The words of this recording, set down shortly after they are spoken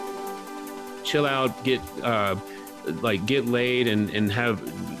chill out, get laid and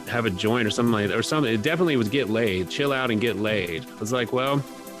have a joint or something like that, or something. It definitely was get laid, chill out and get laid. I was like, well,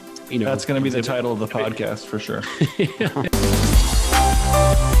 that's going to be the title of the podcast for sure.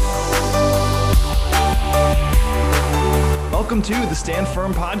 Welcome to the Stand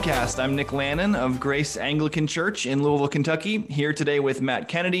Firm Podcast. I'm Nick Lannon of Grace Anglican Church in Louisville, Kentucky, here today with Matt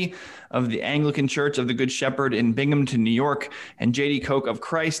Kennedy of the Anglican Church of the Good Shepherd in Binghamton, New York, and JD Koch of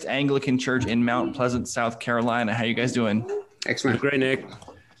Christ Anglican Church in Mount Pleasant, South Carolina. How you guys doing? Excellent. Great, Nick.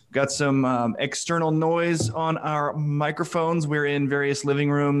 Got some external noise on our microphones. We're in various living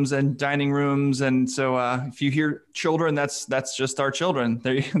rooms and dining rooms. And so if you hear children, that's just our children.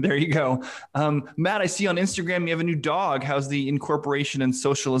 There you go. Matt, I see on Instagram you have a new dog. How's the incorporation and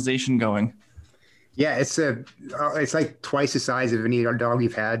socialization going? Yeah, it's like twice the size of any dog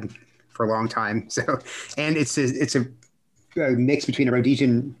we've had for a long time. So, and it's a mix between a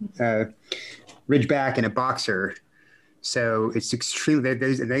Rhodesian Ridgeback and a Boxer. So it's extremely. I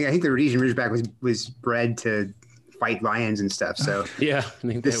think the Rhodesian Ridgeback was bred to fight lions and stuff. So yeah, I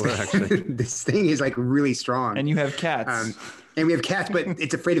think they were actually. This thing is like really strong. And you have cats. And we have cats, but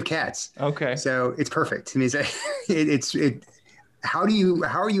it's afraid of cats. Okay. So it's perfect. I mean, how are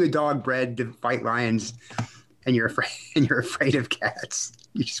you a dog bred to fight lions, and you're afraid of cats?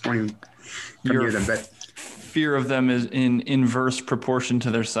 You just want to come near them, but fear of them is in inverse proportion to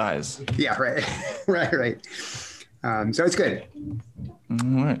their size. Yeah. Right. Right. So it's good. All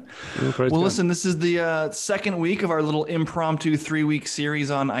right. Well, listen, this is the second week of our little impromptu 3-week series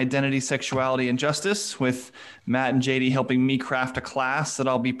on identity, sexuality, and justice, with Matt and JD helping me craft a class that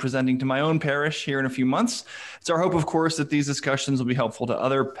I'll be presenting to my own parish here in a few months. It's our hope, of course, that these discussions will be helpful to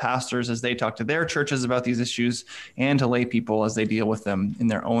other pastors as they talk to their churches about these issues, and to lay people as they deal with them in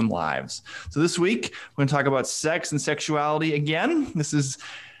their own lives. So this week, we're going to talk about sex and sexuality again. This is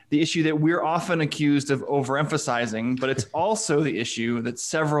the issue that we're often accused of overemphasizing, but it's also the issue that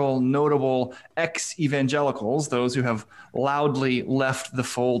several notable ex-evangelicals, those who have loudly left the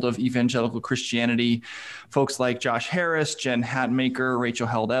fold of evangelical Christianity, folks like Josh Harris, Jen Hatmaker, Rachel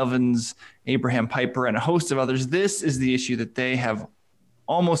Held Evans, Abraham Piper, and a host of others, this is the issue that they have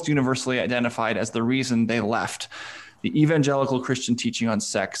almost universally identified as the reason they left the evangelical Christian teaching on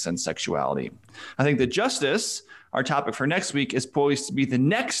sex and sexuality. I think that justice, our topic for next week, is poised to be the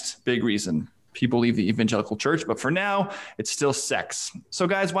next big reason people leave the evangelical church. But for now, it's still sex. So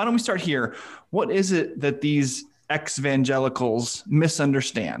guys, why don't we start here? What is it that these ex-evangelicals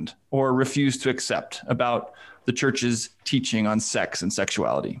misunderstand or refuse to accept about the church's teaching on sex and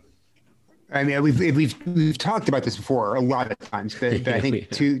sexuality? I mean, we've talked about this before a lot of times, but I think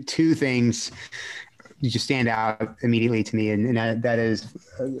two things just stand out immediately to me, and that is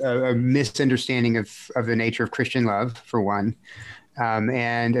a misunderstanding of the nature of Christian love, for one,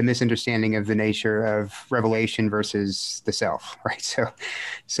 and a misunderstanding of the nature of revelation versus the self, right?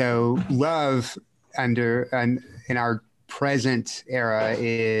 So love in our present era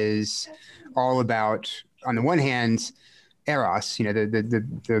is all about, on the one hand, eros,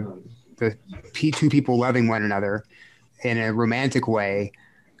 the two people loving one another in a romantic way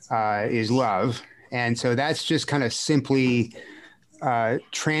is love. And so that's just kind of simply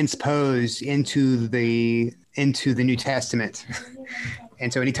transposed into the New Testament.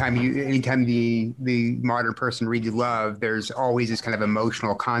 And so anytime the modern person reads love, there's always this kind of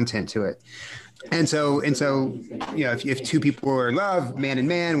emotional content to it. And so if two people are in love, man and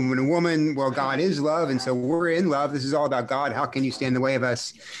man, woman and woman, well, God is love, and so we're in love. This is all about God. How can you stand in the way of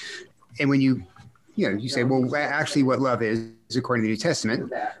us? And when you say, well, actually, what love is according to the New Testament,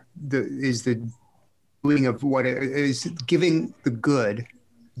 is the doing of what is giving the good,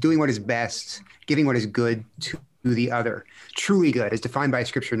 doing what is best, giving what is good to the other. Truly good, as defined by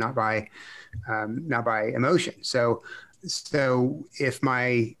Scripture, not by emotion. So if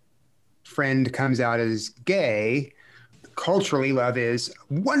my friend comes out as gay, culturally, love is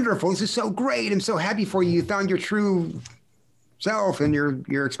wonderful. This is so great. I'm so happy for you. You found your true self, and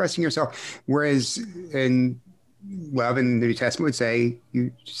you're expressing yourself. Whereas in love in the New Testament would say,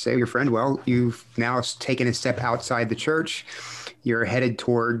 you say to your friend, well, you've now taken a step outside the church. You're headed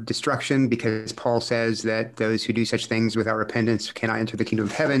toward destruction, because Paul says that those who do such things without repentance cannot enter the kingdom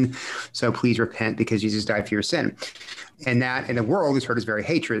of heaven. So please repent, because Jesus died for your sin. And that in the world is heard as very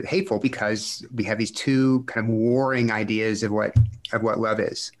hateful, because we have these two kind of warring ideas of what love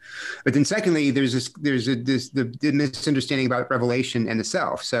is. But then secondly, there's the misunderstanding about revelation and the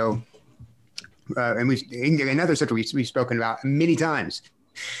self. So and another subject we've spoken about many times,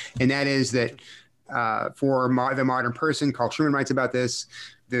 and that is that for the modern person, Carl Trueman writes about this,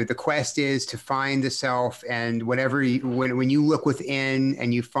 the quest is to find the self, and whatever when you look within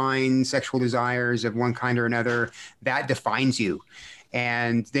and you find sexual desires of one kind or another, that defines you.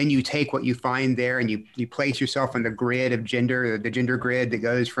 And then you take what you find there and you place yourself on the grid of gender, the gender grid that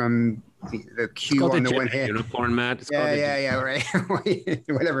goes from the Q on the one hand. Unicorn, Matt. Yeah, right.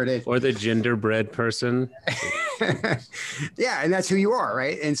 Whatever it is. Or the genderbread person. Yeah, and that's who you are,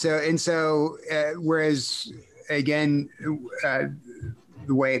 right? And so, whereas again,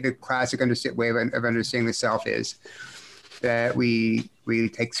 the classic way of understanding the self is that we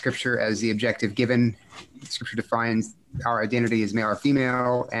take Scripture as the objective given. Scripture defines our identity as male or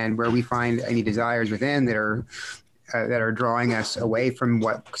female, and where we find any desires within that are drawing us away from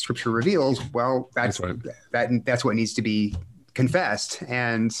what Scripture reveals, well, that's what needs to be confessed,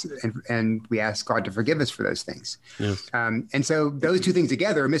 and we ask God to forgive us for those things. Yes. And so those two things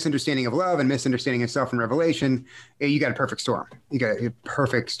together, misunderstanding of love and misunderstanding of self and revelation, you got a perfect storm. You got a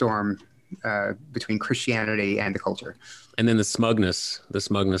perfect storm between Christianity and the culture. And then the smugness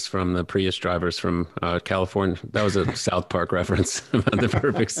from the Prius drivers from California. That was a South Park reference about the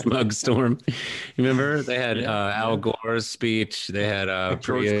perfect smug storm. You remember? They had Al Gore's speech. They had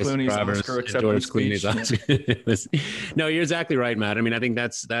George Prius Clooney's drivers. Oscar acceptance speech. No, you're exactly right, Matt. I mean, I think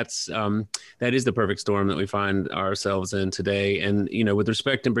that is the perfect storm that we find ourselves in today. And, with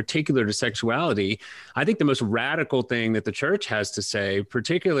respect in particular to sexuality, I think the most radical thing that the church has to say,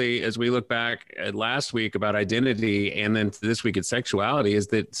 particularly as we look back at last week about identity and then this week at sexuality, is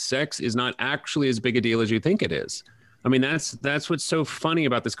that sex is not actually as big a deal as you think it is. I mean, that's what's so funny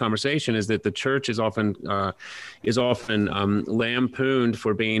about this conversation, is that the church is often lampooned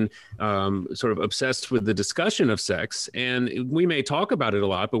for being sort of obsessed with the discussion of sex, and we may talk about it a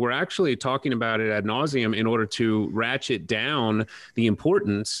lot, but we're actually talking about it ad nauseum in order to ratchet down the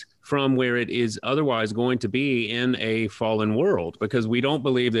importance from where it is otherwise going to be in a fallen world, because we don't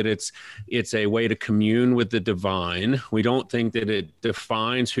believe that it's a way to commune with the divine. We don't think that it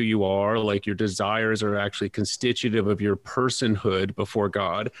defines who you are, like your desires are actually constitutive of your personhood before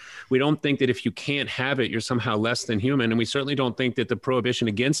God. We don't think that if you can't have it, you're somehow less than human. And we certainly don't think that the prohibition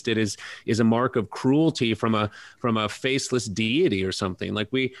against it is a mark of cruelty from a faceless deity or something.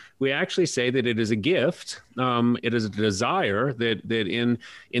 Like we actually say that it is a gift. It is a desire that in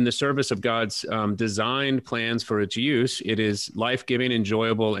the service of God's designed plans for its use, it is life-giving,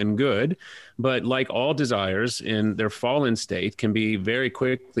 enjoyable, and good. But like all desires in their fallen state, can be very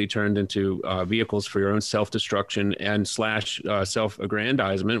quickly turned into vehicles for your own self-destruction and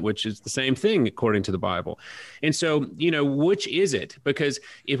self-aggrandizement, which is the same thing according to the Bible. And so, which is it? Because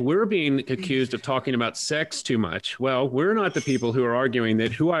if we're being accused of talking about sex too much, well, we're not the people who are arguing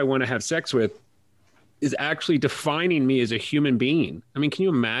that who I want to have sex with is actually defining me as a human being. I mean, can you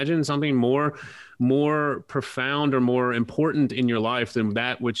imagine something more profound or more important in your life than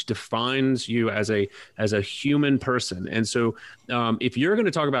that which defines you as a human person? And so if you're going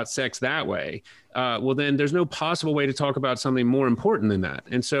to talk about sex that way, well, then there's no possible way to talk about something more important than that.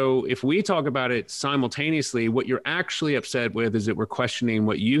 And so if we talk about it simultaneously, what you're actually upset with is that we're questioning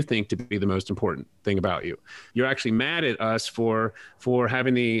what you think to be the most important thing about you. You're actually mad at us for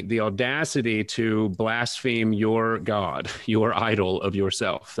having the audacity to blaspheme your God, your idol of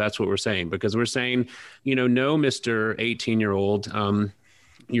yourself. That's what we're saying, because we're saying, no, Mr. 18-year-old,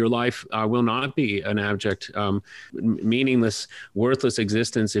 your life will not be an abject, meaningless, worthless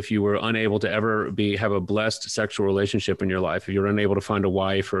existence if you were unable to ever have a blessed sexual relationship in your life. If you're unable to find a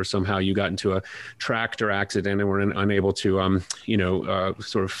wife, or somehow you got into a tractor accident and were unable to,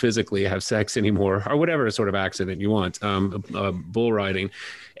 sort of physically have sex anymore, or whatever sort of accident you want, bull riding.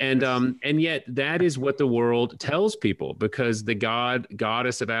 And yet that is what the world tells people, because the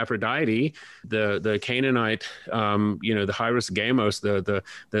goddess of Aphrodite, the Canaanite, the Hieros Gamos,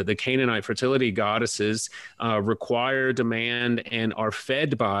 the Canaanite fertility goddesses require, demand, and are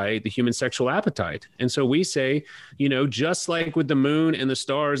fed by the human sexual appetite. And so we say, just like with the moon and the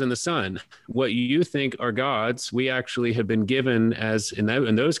stars and the sun, what you think are gods, we actually have been given as, in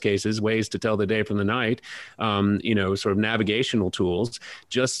those cases, ways to tell the day from the night, sort of navigational tools.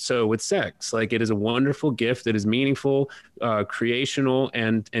 Just so with sex, like it is a wonderful gift that is meaningful, creational,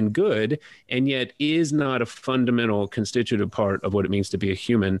 and good, and yet is not a fundamental constitutive part of what it means to be a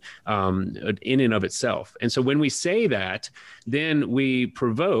human in and of itself. And so when we say that, then we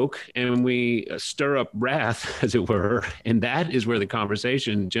provoke and we stir up wrath, as it were, and that is where the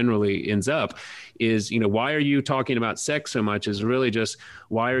conversation generally ends up. Is, why are you talking about sex so much? Is really just,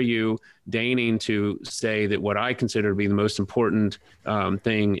 why are you deigning to say that what I consider to be the most important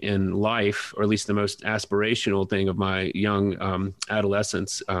thing in life, or at least the most aspirational thing of my young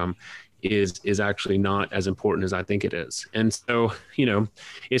adolescence, is actually not as important as I think it is. And so,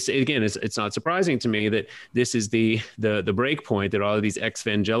 it's not surprising to me that this is the break point that all of these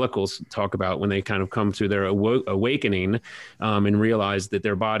ex-evangelicals talk about when they kind of come through their awakening and realize that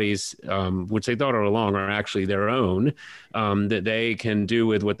their bodies, which they thought all along are actually their own, that they can do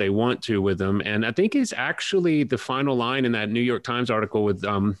with what they want to with them. And I think it's actually the final line in that New York Times article with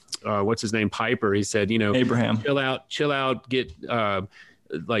what's his name, Piper. He said, Abraham, chill out, get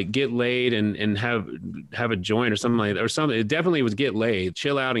laid and have a joint or something like that, or something. It definitely was get laid,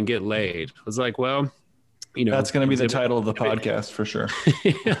 chill out and get laid. It was like, well, that's going to be the title of the podcast for sure.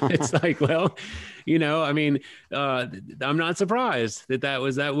 It's like, well, I'm not surprised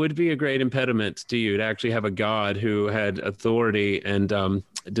that would be a great impediment to you to actually have a God who had authority and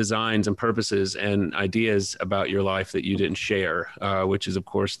designs and purposes and ideas about your life that you didn't share, which is, of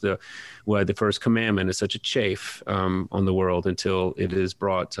course, the first commandment is such a chafe on the world until it is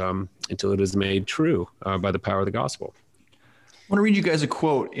made true by the power of the gospel. I want to read you guys a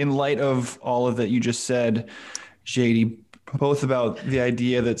quote in light of all of that you just said, JD, both about the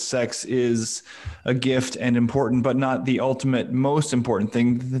idea that sex is a gift and important, but not the ultimate most important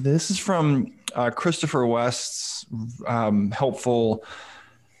thing. This is from Christopher West's helpful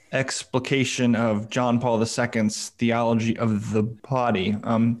explication of John Paul II's theology of the body.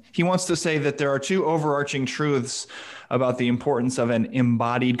 He wants to say that there are two overarching truths about the importance of an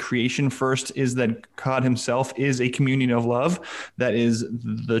embodied creation. First is that God himself is a communion of love. That is,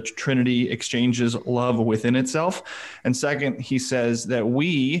 the Trinity exchanges love within itself. And second, he says that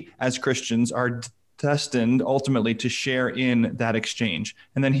we as Christians are destined ultimately to share in that exchange.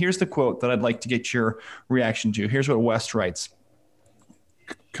 And then here's the quote that I'd like to get your reaction to. Here's what West writes.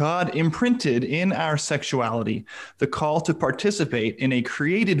 God imprinted in our sexuality the call to participate in a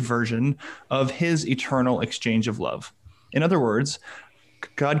created version of his eternal exchange of love. In other words,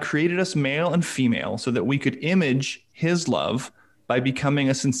 God created us male and female so that we could image his love by becoming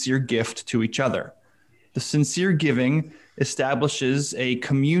a sincere gift to each other. The sincere giving establishes a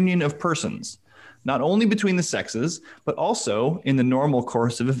communion of persons, not only between the sexes, but also in the normal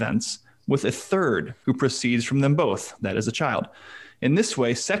course of events with a third who proceeds from them both, that is a child. In this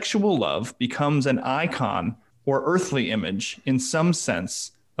way, sexual love becomes an icon or earthly image in some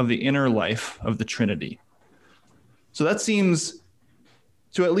sense of the inner life of the Trinity. So that seems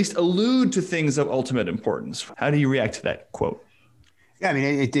to at least allude to things of ultimate importance. How do you react to that quote? Yeah, I mean,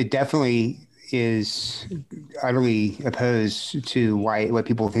 it definitely is utterly opposed to what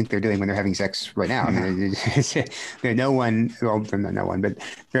people think they're doing when they're having sex right now. I mean, no one, but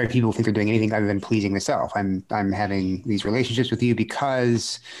very few people think they're doing anything other than pleasing the self. I'm having these relationships with you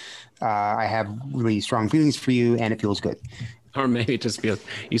because I have really strong feelings for you, and it feels good. Or maybe it just feels.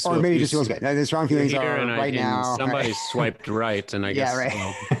 Maybe it just feels good. The strong feelings are right now. Somebody swiped right, and I guess.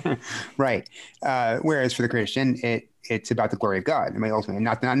 Yeah, right. Right. Whereas for the Christian, it's about the glory of God. I mean, ultimately,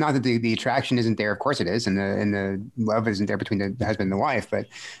 not that the attraction isn't there. Of course, it is, and the love isn't there between the husband and the wife.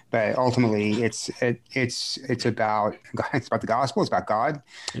 But ultimately, it's about God. It's about the gospel. It's about God.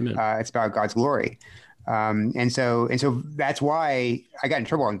 Amen. It's about God's glory. And so that's why I got in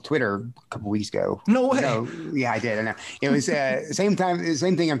trouble on Twitter a couple of weeks ago. No way. Yeah, I did. I know. It was same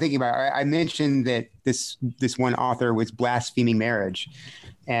thing I'm thinking about. I mentioned that this one author was blaspheming marriage,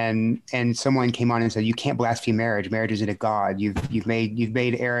 and someone came on and said, you can't blaspheme marriage. Marriage isn't a God. You've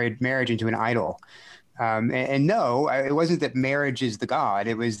made marriage into an idol. And no, it wasn't that marriage is the God.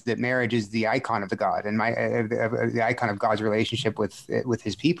 It was that marriage is the icon of the God and the icon of God's relationship with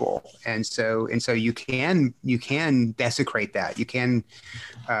his people. And so you can desecrate that. You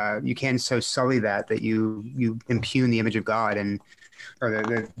can so sully that you impugn the image of God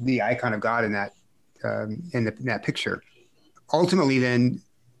or the icon of God in that picture. Ultimately, then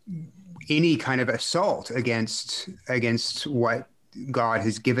any kind of assault against what God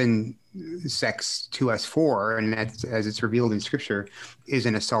has given sex to us for, and that's, as it's revealed in Scripture, is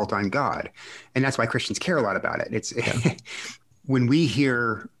an assault on God. And that's why Christians care a lot about it. It's when we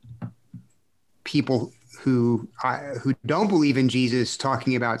hear people who don't believe in Jesus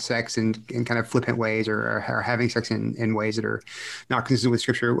talking about sex in kind of flippant ways or having sex in ways that are not consistent with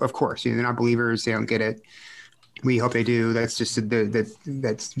Scripture. Of course, they're not believers. They don't get it. We hope they do. That's just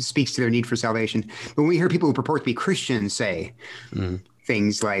that speaks to their need for salvation. But when we hear people who purport to be Christians say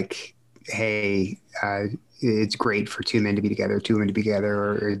things like, hey, it's great for two men to be together, two women to be together,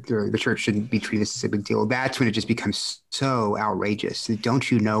 or the church shouldn't be treated as a big deal. That's when it just becomes so outrageous.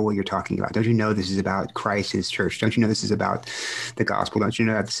 Don't you know what you're talking about? Don't you know this is about Christ and his church? Don't you know this is about the gospel? Don't you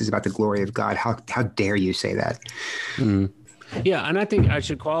know that this is about the glory of God? How dare you say that? Yeah, and I think I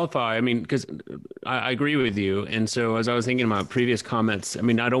should qualify. I mean, because I agree with you. And so as I was thinking about previous comments, I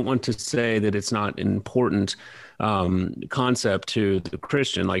mean, I don't want to say that it's not an important concept to the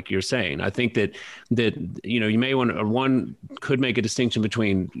Christian, like you're saying. I think that you may want to, one could make a distinction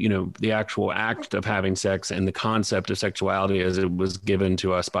between the actual act of having sex and the concept of sexuality as it was given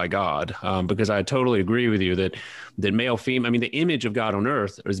to us by God, because I totally agree with you that male, female, I mean, the image of God on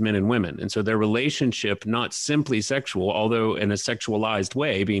earth is men and women, and so their relationship, not simply sexual, although in a sexualized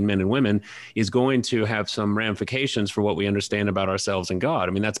way, being men and women, is going to have some ramifications for what we understand about ourselves and God.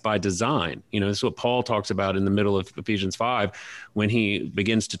 I mean, that's by design. This is what Paul talks about in the middle of Ephesians 5, when he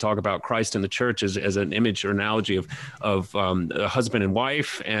begins to talk about Christ and the church as an image or analogy of a husband and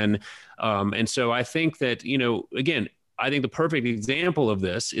wife. And so I think that, again, I think the perfect example of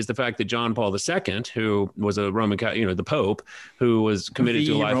this is the fact that John Paul II, who was a Roman, the Pope, who was committed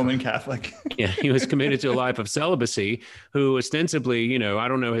to a life Roman Catholic. Yeah, he was committed to a life of celibacy, who ostensibly, I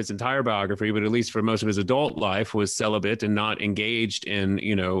don't know his entire biography, but at least for most of his adult life was celibate and not engaged in,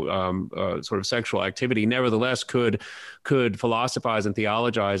 sort of sexual activity. Nevertheless, could philosophize and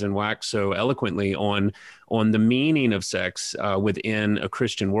theologize and wax so eloquently on the meaning of sex within a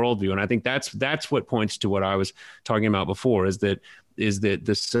Christian worldview. And I think that's what points to what I was talking about before, is that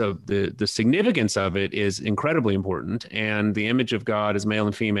the significance of it is incredibly important, and the image of God as male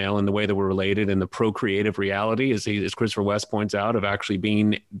and female and the way that we're related, and the procreative reality, as Christopher West points out, of actually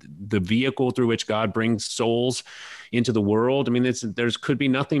being the vehicle through which God brings souls into the world. I mean, there's could be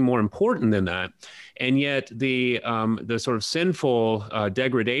nothing more important than that. And yet the sort of sinful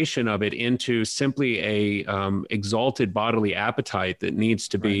degradation of it into simply a exalted bodily appetite that needs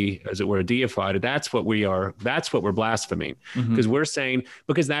to be, as it were, deified. That's what we're blaspheming, because we're saying,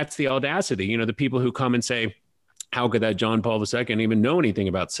 because that's the audacity. The people who come and say, how could that John Paul II even know anything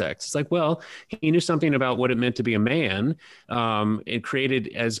about sex? It's like, well, he knew something about what it meant to be a man. It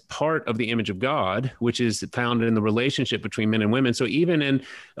created as part of the image of God, which is found in the relationship between men and women. So even in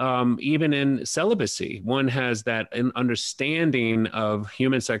celibacy, one has that understanding of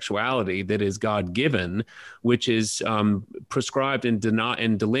human sexuality that is God-given, which is prescribed and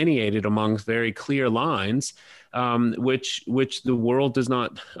delineated among very clear lines, which the world does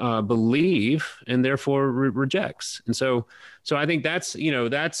not believe and therefore rejects. And so I think that's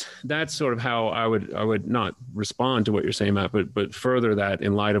sort of how I would not respond to what you're saying, Matt, but further that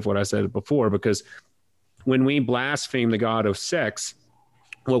in light of what I said before, because when we blaspheme the God of sex,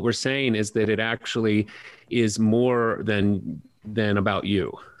 what we're saying is that it actually is more than about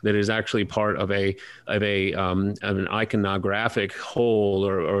you, that is actually part of an iconographic whole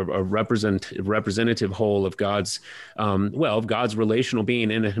or a representative whole of God's relational being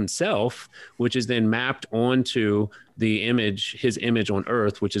in himself, which is then mapped onto his image on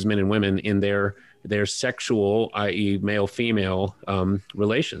earth, which is men and women in their sexual, i.e. male-female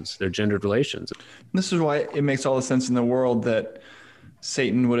relations, their gendered relations. This is why it makes all the sense in the world that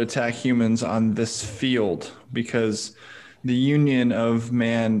Satan would attack humans on this field, because the union of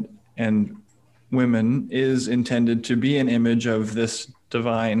man and women is intended to be an image of this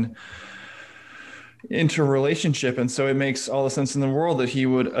divine interrelationship. And so it makes all the sense in the world that he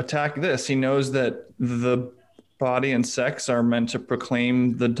would attack this. He knows that the body and sex are meant to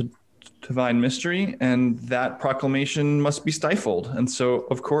proclaim the divine mystery, and that proclamation must be stifled. And so,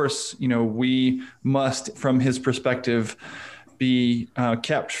 of course, we must, from his perspective, be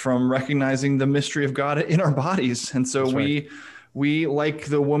kept from recognizing the mystery of God in our bodies. And so we like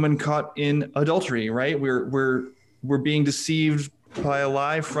the woman caught in adultery, right? We're being deceived by a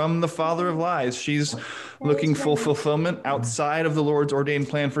lie from the father of lies. She's looking for fulfillment outside of the Lord's ordained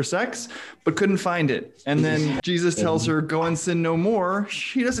plan for sex, but couldn't find it. And then Jesus tells her, go and sin no more.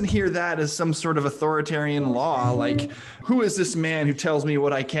 She doesn't hear that as some sort of authoritarian law, like, who is this man who tells me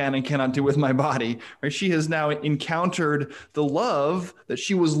what I can and cannot do with my body? Right? She has now encountered the love that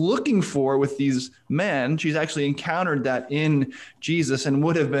she was looking for with these men. She's actually encountered that in Jesus and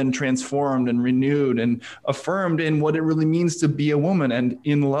would have been transformed and renewed and affirmed in what it really means to be a woman and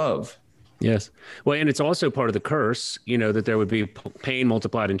in love. Yes. Well, and it's also part of the curse, that there would be pain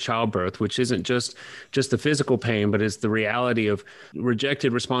multiplied in childbirth, which isn't just the physical pain, but it's the reality of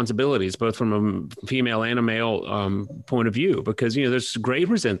rejected responsibilities, both from a female and a male point of view, because, there's great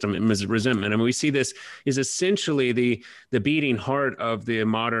resentment. I mean, we see this is essentially the beating heart of the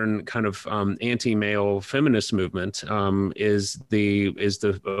modern kind of anti-male feminist movement, is the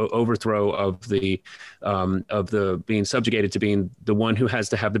overthrow of the being subjugated to being the one who has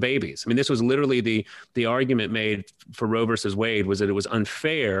to have the babies. I mean, this was literally the argument made for Roe versus Wade, was that it was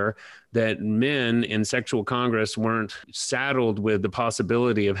unfair that men in sexual congress weren't saddled with the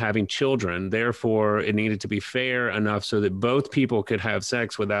possibility of having children. Therefore, it needed to be fair enough so that both people could have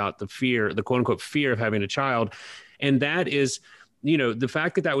sex without the fear, the quote unquote fear of having a child. And that is, the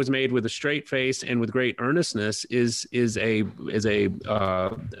fact that that was made with a straight face and with great earnestness is a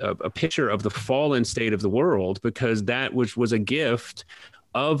picture of the fallen state of the world, because that which was a gift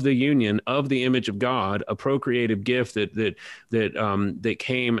of the union of the image of God, a procreative gift that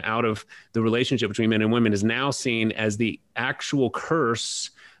came out of the relationship between men and women, is now seen as the actual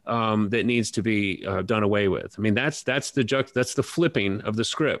curse that needs to be done away with. I mean, that's the flipping of the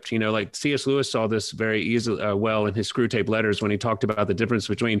script. Like C.S. Lewis saw this very easily well in his Screwtape Letters when he talked about the difference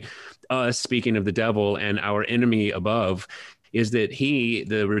between us, speaking of the devil, and our enemy above. Is that he,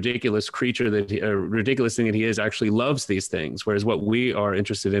 the ridiculous creature ridiculous thing that he is, actually loves these things, whereas what we are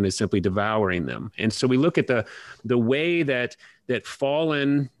interested in is simply devouring them. And so we look at the way that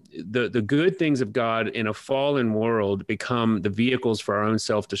fallen, the good things of God in a fallen world become the vehicles for our own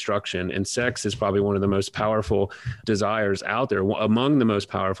self-destruction. And sex is probably one of the most powerful desires out there, among the most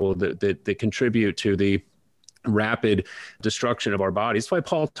powerful that contribute to the rapid destruction of our bodies. That's why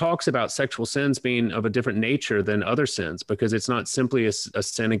Paul talks about sexual sins being of a different nature than other sins, because it's not simply a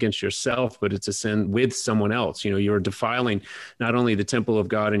sin against yourself, but it's a sin with someone else. You're defiling not only the temple of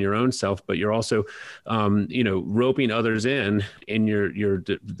God and your own self, but you're also, roping others in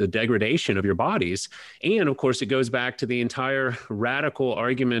the degradation of your bodies. And of course, it goes back to the entire radical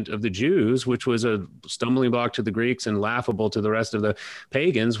argument of the Jews, which was a stumbling block to the Greeks and laughable to the rest of the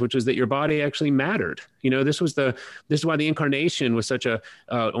pagans, which was that your body actually mattered. This is why the incarnation was such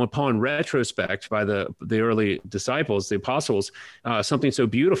upon retrospect by the early disciples, the apostles, something so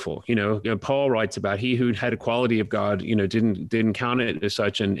beautiful. Paul writes about he who had a quality of God, didn't count it as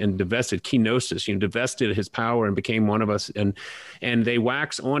such, and divested kenosis, divested his power and became one of us. And they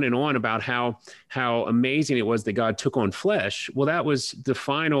wax on and on about how amazing it was that God took on flesh. Well, that was the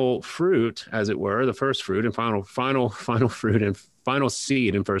final fruit, as it were, the first fruit and final fruit and final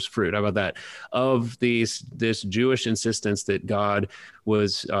seed and first fruit. How about that? Of this Jewish insistence that God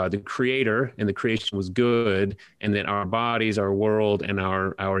was the creator and the creation was good, and that our bodies, our world, and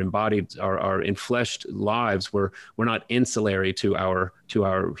our embodied, our enfleshed lives were not ancillary to our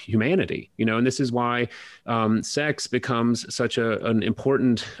humanity. And this is why sex becomes such an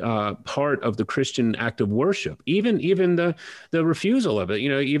important part of the Christian act of worship. Even the refusal of it,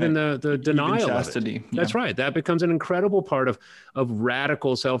 even the denial even chastity. Of it. That's right. That becomes an incredible part of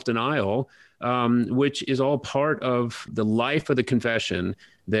radical self-denial, which is all part of the life of the confession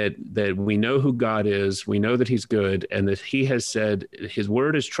that we know who God is, we know that he's good, and that he has said his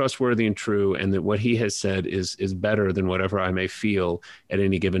word is trustworthy and true, and that what he has said is better than whatever I may feel at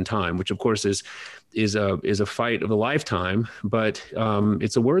any given time, which of course is a fight of a lifetime, but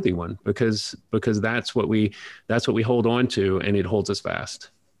it's a worthy one because that's what we hold on to, and it holds us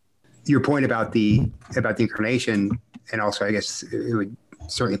fast. Your point about the incarnation, and also I guess it would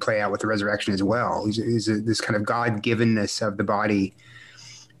certainly play out with the resurrection as well, is this kind of God-givenness of the body,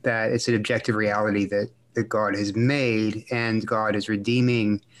 that it's an objective reality that God has made and God is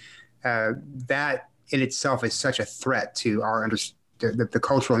redeeming. That in itself is such a threat to our the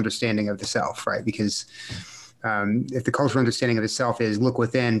cultural understanding of the self, right? Because if the cultural understanding of the self is look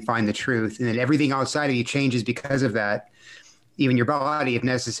within, find the truth, and then everything outside of you changes because of that, even your body, if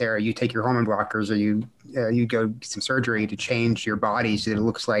necessary, you take your hormone blockers, or you go get some surgery to change your body so that it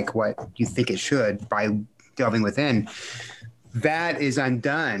looks like what you think it should by delving within. That is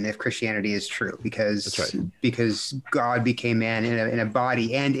undone if Christianity is true, because That's right. because God became man in a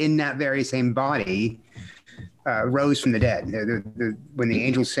body, and in that very same body rose from the dead. When the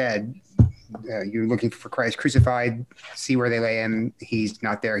angel said, "You're looking for Christ crucified, see where they lay him. He's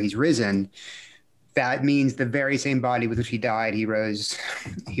not there. He's risen." That means the very same body with which he died, he rose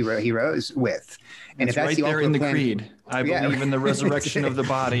with. And it's if that's right the there in the creed. I believe in the resurrection of the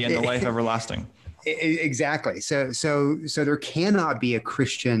body and the life everlasting. Exactly. So there cannot be a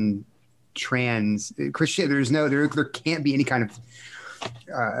Christian Christian. There can't be any kind of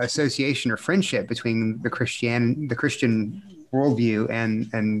association or friendship between the Christian worldview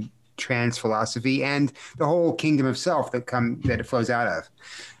and trans philosophy and the whole kingdom of self that it flows out of.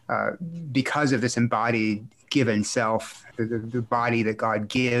 Because of this embodied given self, the body that God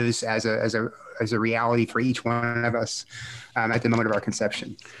gives as a reality for each one of us at the moment of our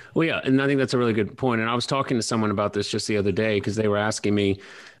conception. Well, yeah, and I think that's a really good point. And I was talking to someone about this just the other day because they were asking me.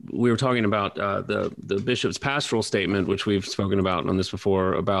 We were talking about the bishop's pastoral statement, which we've spoken about on this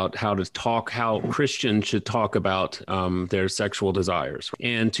before, about how Christians should talk about their sexual desires.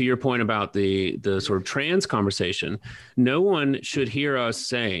 And to your point about the sort of trans conversation, no one should hear us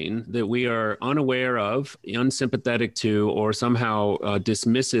saying that we are unaware of, unsympathetic to, or somehow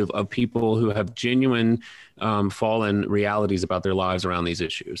dismissive of people who have genuine fallen realities about their lives around these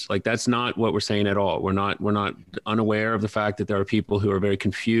issues. Like, that's not what we're saying at all. We're not unaware of the fact that there are people who are very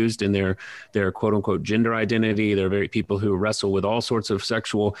confused in their quote unquote gender identity. There are very people who wrestle with all sorts of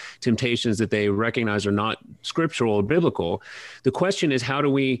sexual temptations that they recognize are not scriptural or biblical. The question is, how do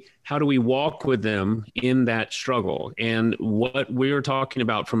we walk with them in that struggle? And what we're talking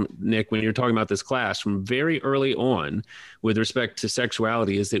about from Nick, when you're talking about this class from very early on with respect to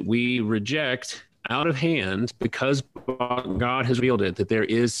sexuality, is that we reject out of hand, because God has revealed it, that there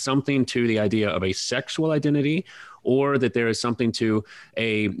is something to the idea of a sexual identity, or that there is something to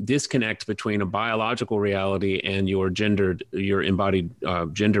a disconnect between a biological reality and your embodied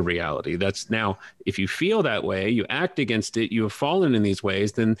gender reality. That's now, if you feel that way, you act against it, you have fallen in these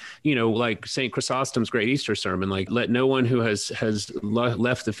ways, then, like St. Chrysostom's great Easter sermon, like, let no one who has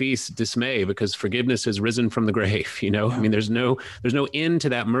left the feast dismay, because forgiveness has risen from the grave. I mean, there's no end to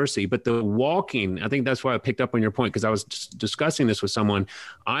that mercy. But the walking, I think that's why I picked up on your point, because I was discussing this with someone.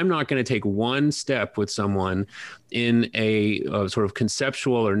 I'm not going to take one step with someone in a sort of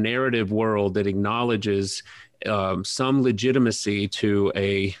conceptual or narrative world that acknowledges some legitimacy to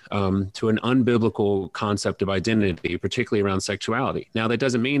an unbiblical concept of identity, particularly around sexuality. Now, that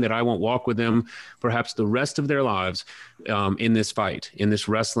doesn't mean that I won't walk with them perhaps the rest of their lives in this fight, in this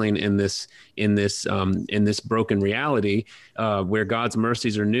wrestling, in this broken reality where God's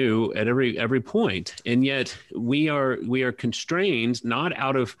mercies are new at every point. And yet we are constrained, not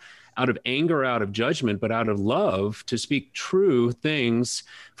out of anger, out of judgment, but out of love, to speak true things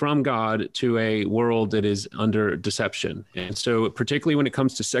from God to a world that is under deception. And so particularly when it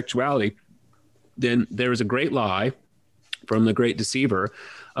comes to sexuality, then there is a great lie from the great deceiver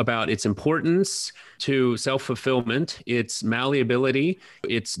about its importance to self-fulfillment, its malleability,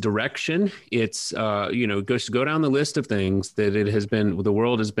 its direction, its go down the list of things that the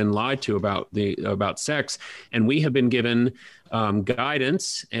world has been lied to about sex, and we have been given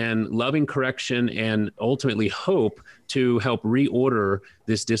guidance and loving correction and ultimately hope to help reorder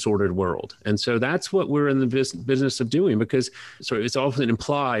this disordered world. And so that's what we're in the business of doing, because it's often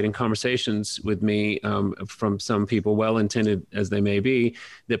implied in conversations with me from some people, well-intended as they may be,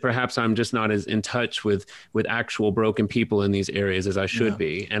 that perhaps I'm just not as in touch with actual broken people in these areas as I should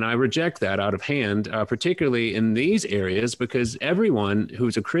be. And I reject that out of hand, particularly in these areas, because everyone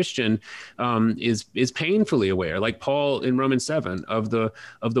who's a Christian is painfully aware, like Paul in Romans 7, of the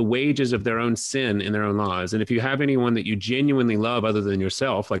wages of their own sin in their own lives. And if you have anyone that you genuinely love other than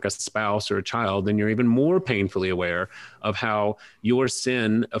yourself, like a spouse or a child, then you're even more painfully aware of how your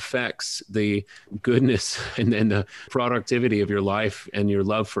sin affects the goodness and the productivity of your life and your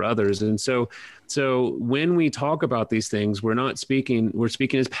love for others. And so when we talk about these things, we're speaking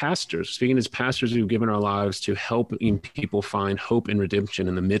as pastors who've given our lives to helping people find hope and redemption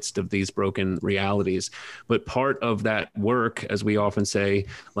in the midst of these broken realities. But part of that work, as we often say,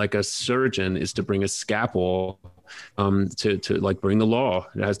 like a surgeon, is to bring a scalpel to like bring the law.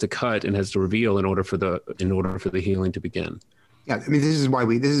 It has to cut and has to reveal in order for the healing to begin. Yeah, I mean, this is why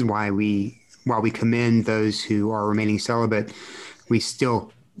while we commend those who are remaining celibate,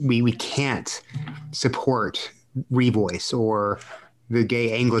 we can't support Revoice or the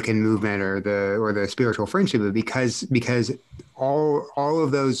gay Anglican movement or the spiritual friendship movement because all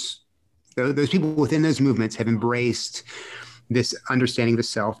of those people within those movements have embraced this understanding of the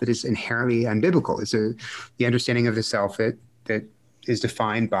self that is inherently unbiblical. It's the understanding of the self that is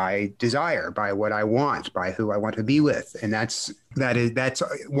defined by desire, by what I want, by who I want to be with. And that's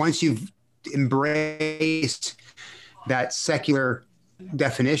once you've embraced that secular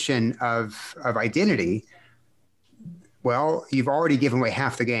definition of identity, well, you've already given away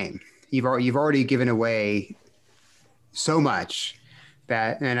half the game. You've already given away so much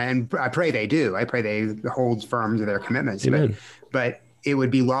that, and I pray they do. I pray they hold firm to their commitments. But it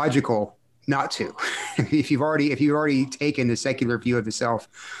would be logical not to. if you've already taken the secular view of the self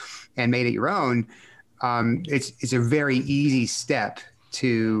and made it your own, it's a very easy step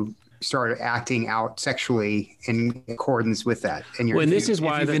to start acting out sexually in accordance with that. And this is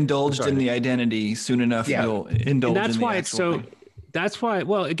why if you've indulged in the identity soon enough, you'll indulge. And that's in the why it's so. thing. that's why,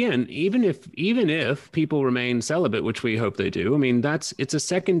 well, again, even if people remain celibate, which we hope they do, I mean, it's a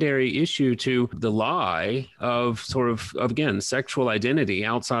secondary issue to the lie of again, sexual identity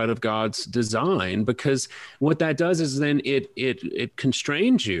outside of God's design, because what that does is then it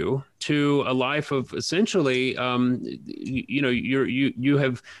constrains you to a life of essentially,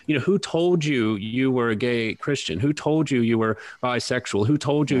 who told you were a gay Christian? Who told you were bisexual? Who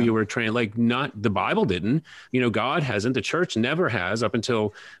told you were trans? Like, not the Bible didn't, God hasn't, the church never has up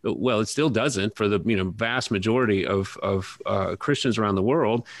until, well, it still doesn't for the, vast majority of Christians around the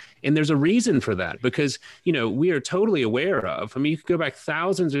world. And there's a reason for that, because, we are totally aware of, I mean, you could go back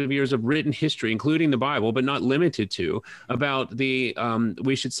thousands of years of written history, including the Bible, but not limited to, about the,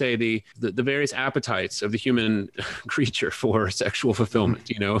 we should say the various appetites of the human creature for sexual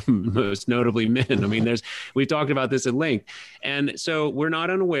fulfillment, most notably men. I mean, we've talked about this at length. And so we're not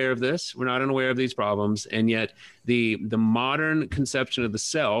unaware of this. We're not unaware of these problems. And yet the modern conception of the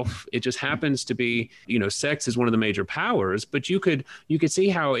self, it just happens to be, sex is one of the major powers, but you could see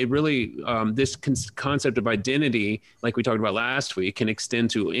how it really, this concept of identity, like we talked about last week, can extend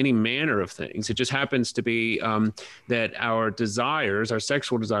to any manner of things. It just happens to be that our desires, our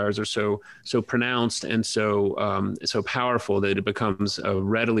sexual desires, are so pronounced and so powerful that it becomes a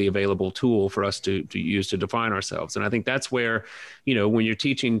readily available tool for us to use to define ourselves. And I think that's where, when you're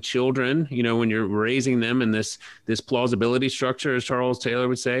teaching children, when you're raising them in this plausibility structure, as Charles Taylor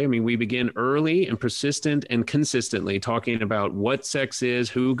would say, I mean, we begin early and persistent and consistently talking about what sex is,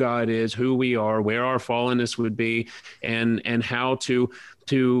 who God is, who we are, where our fallenness would be, and how to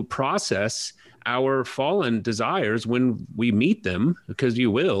process our fallen desires when we meet them, because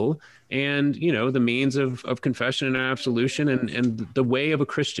you will, and, the means of confession and absolution and the way of a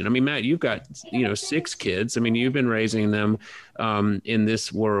Christian. I mean, Matt, you've got, 6 kids. I mean, you've been raising them in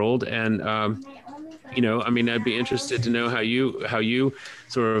this world. And, I'd be interested to know how you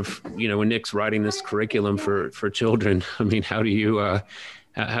sort of, when Nick's writing this curriculum for children, I mean, how do you,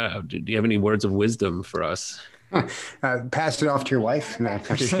 do you have any words of wisdom for us? Pass it off to your wife. No,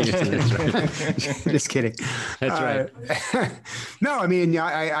 I'm just kidding. Just kidding. That's right. No, I mean,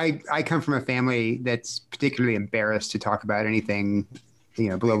 I come from a family that's particularly embarrassed to talk about anything,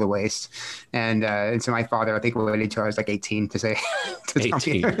 below the waist, and so my father, I think, waited until I was like 18 to say.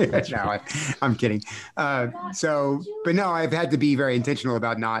 18. No, I'm kidding. But no, I've had to be very intentional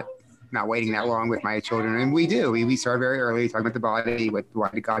about not waiting that long with my children. And we start very early, talking about the body. Why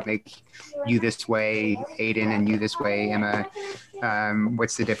did God make you this way, Aiden, and you this way, Emma?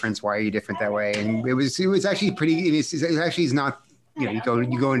 What's the difference? Why are you different that way? And it was actually pretty, it actually is not, you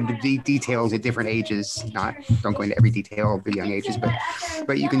go into details at different ages, don't go into every detail of the young ages,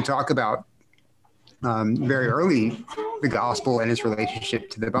 but you can talk about very early the gospel and its relationship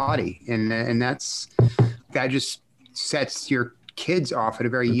to the body. And that just sets your kids off at a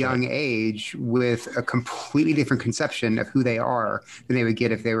very young age with a completely different conception of who they are than they would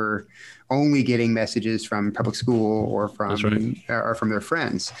get if they were only getting messages from public school or from their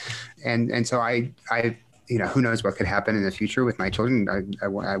friends. And so I who knows what could happen in the future with my children. I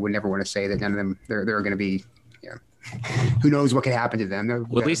would never want to say that none of them, they're going to be, who knows what could happen to them.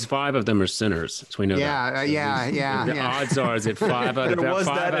 Well, at least 5 of them are sinners, so we know that. The odds are is that 5 out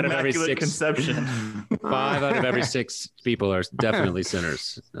of every 6 conception. 5 out of every 6 people are definitely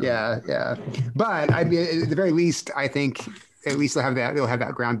sinners. Yeah. But I mean, at the very least, I think at least they'll have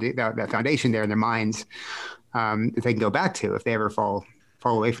that ground, that foundation there in their minds that they can go back to if they ever fall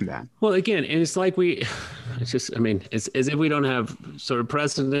away from that. Well, again, and it's like it's as if we don't have sort of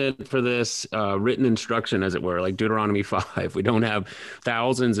precedent for this written instruction, as it were, like Deuteronomy 5. We don't have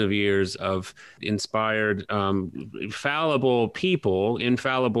thousands of years of inspired, infallible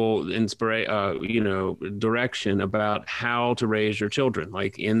direction about how to raise your children,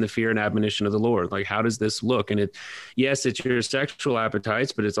 like in the fear and admonition of the Lord. Like, how does this look? And it's your sexual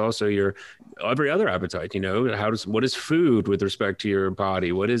appetites, but it's also your every other appetite. What is food with respect to your body?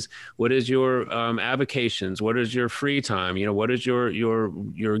 What is your avocations? What is your free time? What is your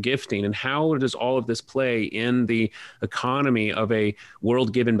gifting? And how does all of this play in the economy of a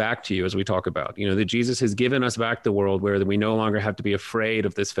world given back to you, as we talk about? That Jesus has given us back the world where we no longer have to be afraid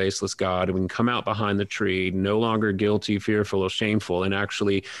of this faceless God, and we can come out behind the tree, no longer guilty, fearful, or shameful, and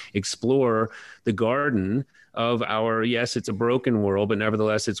actually explore the garden of our, yes, it's a broken world, but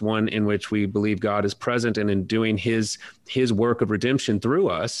nevertheless, it's one in which we believe God is present and in doing his work of redemption through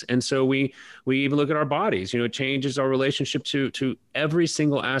us. And so we even look at our bodies, it changes our relationship to every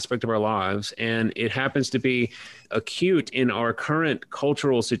single aspect of our lives. And it happens to be acute in our current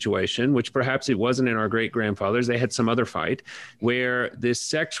cultural situation, which perhaps it wasn't in our great grandfathers. They had some other fight where this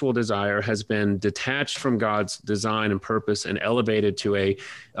sexual desire has been detached from God's design and purpose and elevated to a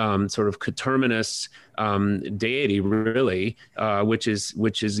sort of coterminous deity, really, which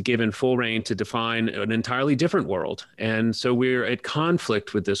is given full reign to define an entirely different world. And so we're at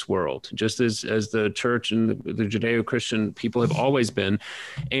conflict with this world, just as the church and the Judeo-Christian people have always been.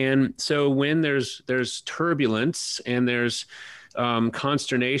 And so when there's turbulence and there's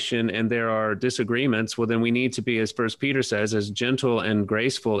consternation and there are disagreements, well, then we need to be, as First Peter says, as gentle and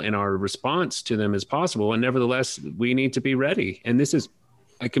graceful in our response to them as possible. And nevertheless, we need to be ready. And this is,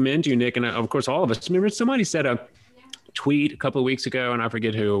 I commend you, Nick, and of course, all of us. Remember, somebody said a tweet a couple of weeks ago, and I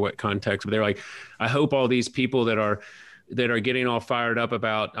forget who or what context, but they're like, I hope all these people that are getting all fired up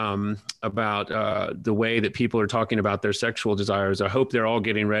about the way that people are talking about their sexual desires, I hope they're all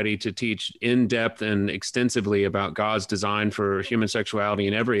getting ready to teach in depth and extensively about God's design for human sexuality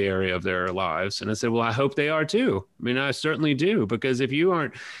in every area of their lives. And I said, well, I hope they are too. I mean, I certainly do, because if you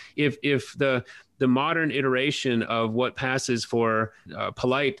aren't, if the modern iteration of what passes for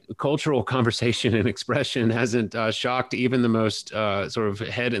polite cultural conversation and expression hasn't shocked even the most sort of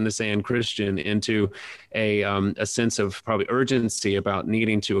head in the sand Christian into a sense of probably urgency about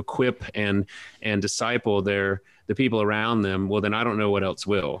needing to equip and disciple the people around them, well, then I don't know what else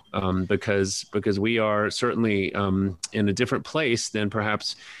will, because we are certainly in a different place than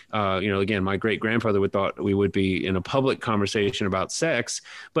perhaps, again, my great grandfather would thought we would be in a public conversation about sex,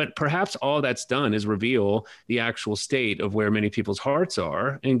 but perhaps all that's done is reveal the actual state of where many people's hearts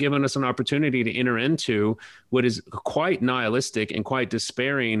are and given us an opportunity to enter into what is quite nihilistic and quite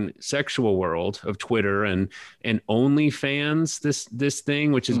despairing sexual world of Twitter and OnlyFans, this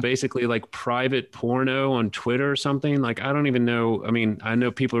thing, which is basically like private porno on Twitter or something. Like, I don't even know. I mean, I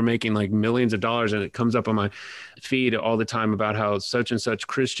know people are making like millions of dollars, and it comes up on my feed all the time about how such and such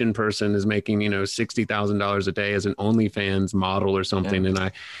Christian person is making, $60,000 a day as an OnlyFans model or something. Yeah.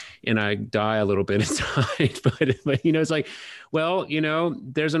 And I die a little bit inside, but it's like, well,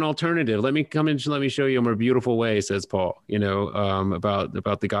 there's an alternative. Let me come in, let me show you a more beautiful way, says Paul,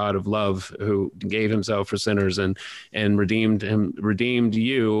 about the God of love who gave himself for sinners and redeemed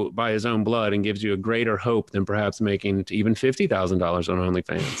you by his own blood and gives you a greater hope than perhaps making even $50,000 on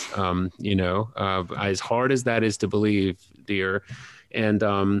OnlyFans. As hard as that is to believe, dear. And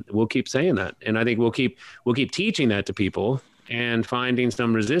we'll keep saying that. And I think we'll keep teaching that to people and finding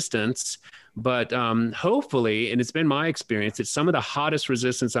some resistance. But hopefully, and it's been my experience, that some of the hottest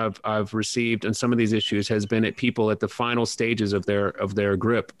resistance I've received on some of these issues has been at people at the final stages of their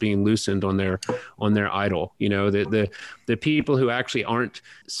grip being loosened on their idol. The people who actually aren't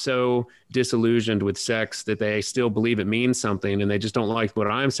so disillusioned with sex that they still believe it means something, and they just don't like what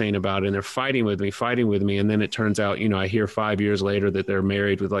I'm saying about it, and they're fighting with me, and then it turns out, I hear 5 years later that they're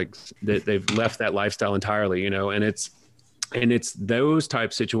married with that they've left that lifestyle entirely, and it's those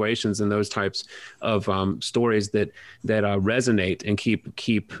type situations and those types of stories that resonate and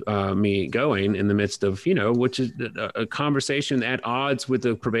keep me going in the midst of, which is a conversation at odds with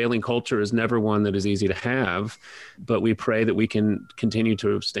the prevailing culture is never one that is easy to have. But we pray that we can continue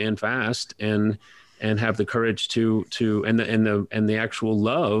to stand fast and have the courage to and the actual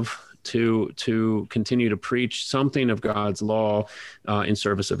love to continue to preach something of God's law in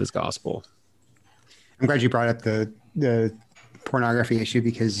service of his gospel. I'm glad you brought up the pornography issue,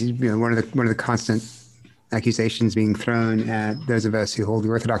 because one of the constant accusations being thrown at those of us who hold the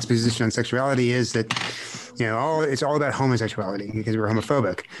orthodox position on sexuality is that it's all about homosexuality because we're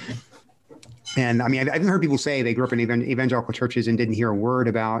homophobic. And I mean, I've even heard people say they grew up in evangelical churches and didn't hear a word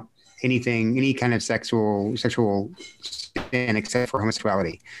about any kind of sexual sin except for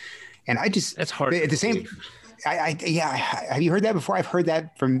homosexuality. And that's hard at the same. Have you heard that before? I've heard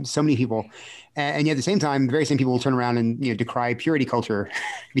that from so many people, and yet at the same time, the very same people will turn around and decry purity culture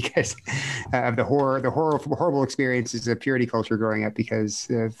because of the horrible experiences of purity culture growing up. Because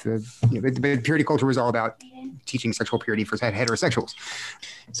the purity culture was all about teaching sexual purity for heterosexuals.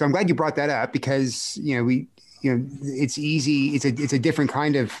 So I'm glad you brought that up, because it's easy. It's a different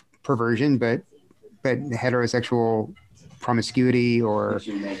kind of perversion, but heterosexual promiscuity or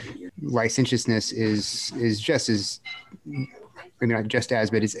licentiousness is just as, maybe not just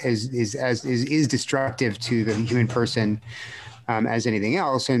as, but is destructive to the human person as anything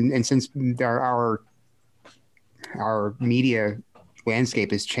else. And since our media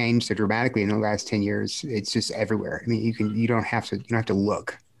landscape has changed so dramatically in the last 10 years. It's just everywhere. I mean, you don't have to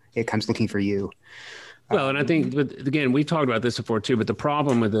look. It comes looking for you. Well, and I think, but again, we've talked about this before too. But the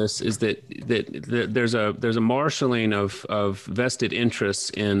problem with this is that there's a marshaling of vested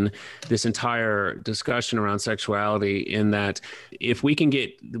interests in this entire discussion around sexuality. In that, if we can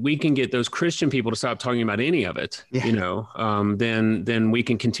get those Christian people to stop talking about any of it, then we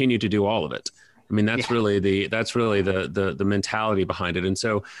can continue to do all of it. I mean, that's really the mentality behind it. And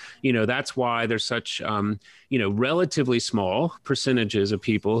so, that's why there's such, relatively small percentages of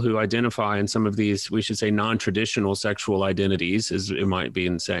people who identify in some of these, we should say, non-traditional sexual identities, as it might be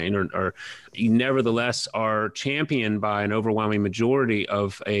insane, or nevertheless are championed by an overwhelming majority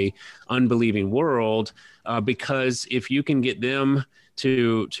of a unbelieving world. Because if you can get them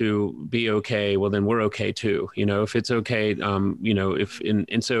to be okay, well, then we're okay too. If it's okay, so,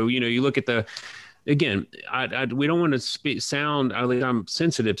 you look at again, we don't want to sound, I'm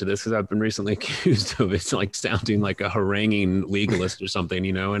sensitive to this because I've been recently accused of it's like sounding like a haranguing legalist or something,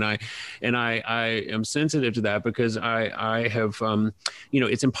 and I am sensitive to that because I have,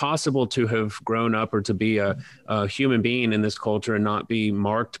 it's impossible to have grown up or to be a human being in this culture and not be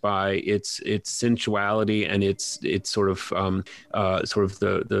marked by its sensuality and its sort of the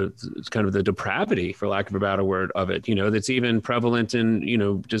kind of the depravity, for lack of a better word, of it, that's even prevalent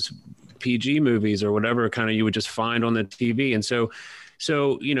in, just PG movies or whatever kind of you would just find on the TV. And so,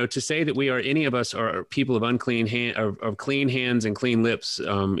 to say that any of us are people of unclean of clean hands and clean lips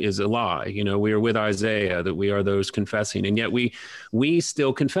is a lie. We are with Isaiah that we are those confessing, and yet we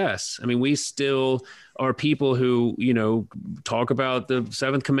still confess. I mean, we still are people who, talk about the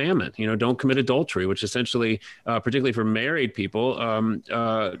seventh commandment, don't commit adultery, which essentially, particularly for married people,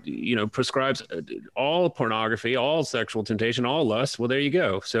 prescribes all pornography, all sexual temptation, all lust. Well, there you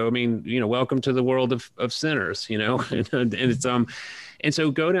go. So, I mean, welcome to the world of sinners, and it's, and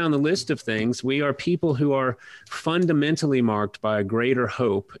so go down the list of things. We are people who are fundamentally marked by a greater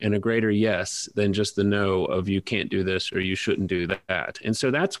hope and a greater yes than just the no of you can't do this or you shouldn't do that. And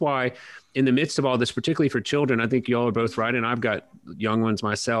so that's why in the midst of all this, particularly for children, I think y'all are both right. And I've got young ones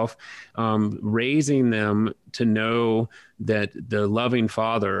myself, raising them to know that the loving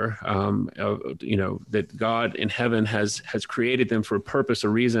Father, that God in heaven has created them for a purpose, a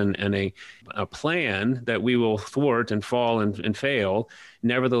reason, and a plan that we will thwart and fall and fail.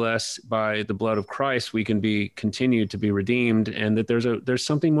 Nevertheless, by the blood of Christ, we can be continued to be redeemed, and that there's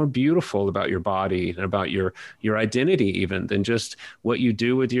something more beautiful about your body and about your identity even than just what you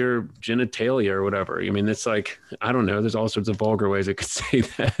do with your genitalia or whatever. I mean, it's like, I don't know, there's all sorts of vulgar ways I could say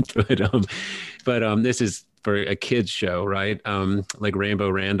that, but this is for a kid's show, right? Like Rainbow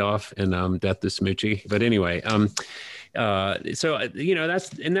Randolph and Death to Smoochie. But anyway, that's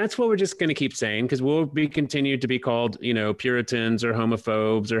what we're just going to keep saying, because we'll be continued to be called, Puritans or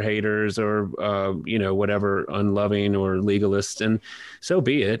homophobes or haters or, whatever, unloving or legalists. And so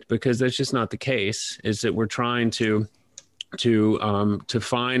be it, because that's just not the case. Is that we're trying to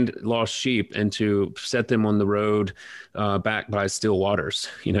find lost sheep and to set them on the road back by still waters.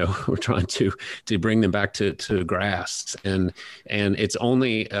 We're trying to bring them back to grass, and it's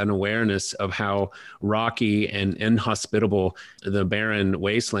only an awareness of how rocky and inhospitable the barren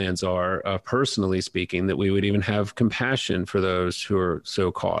wastelands are, personally speaking, that we would even have compassion for those who are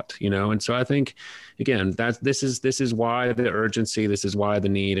so caught. And so I think, again, this is why the urgency, this is why the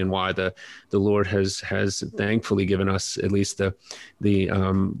need, and why the Lord has thankfully given us at least the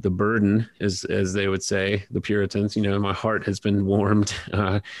burden, as they would say, the Puritans. My heart has been warmed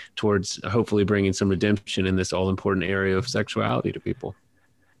towards hopefully bringing some redemption in this all important area of sexuality to people.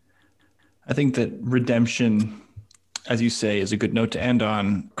 I think that redemption, as you say, is a good note to end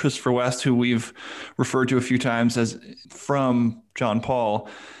on. Christopher West, who we've referred to a few times as from John Paul,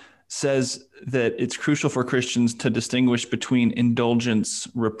 says that it's crucial for Christians to distinguish between indulgence,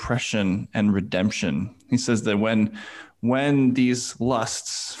 repression, and redemption. He says that when these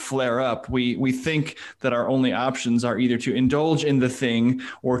lusts flare up, we think that our only options are either to indulge in the thing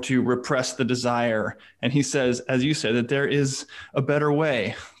or to repress the desire. And he says, as you said, that there is a better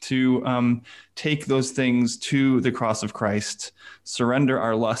way to take those things to the cross of Christ, surrender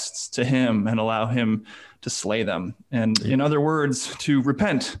our lusts to him, and allow him to slay them. And in other words, to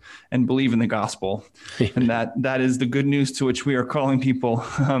repent and believe in the gospel. And that is the good news to which we are calling people.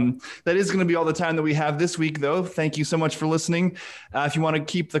 That is going to be all the time that we have this week, though. Thank you so much for listening. If you want to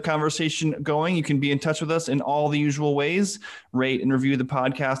keep the conversation going, you can be in touch with us in all the usual ways. Rate and review the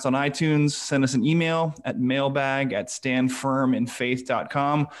podcast on iTunes. Send us an email at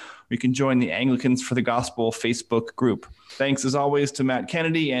mailbag@standfirminfaith.com. You can join the Anglicans for the Gospel Facebook group. Thanks, as always, to Matt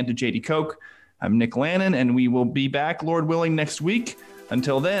Kennedy and to JD Koch. I'm Nick Lannon, and we will be back, Lord willing, next week.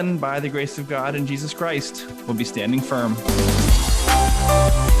 Until then, by the grace of God and Jesus Christ, we'll be standing firm.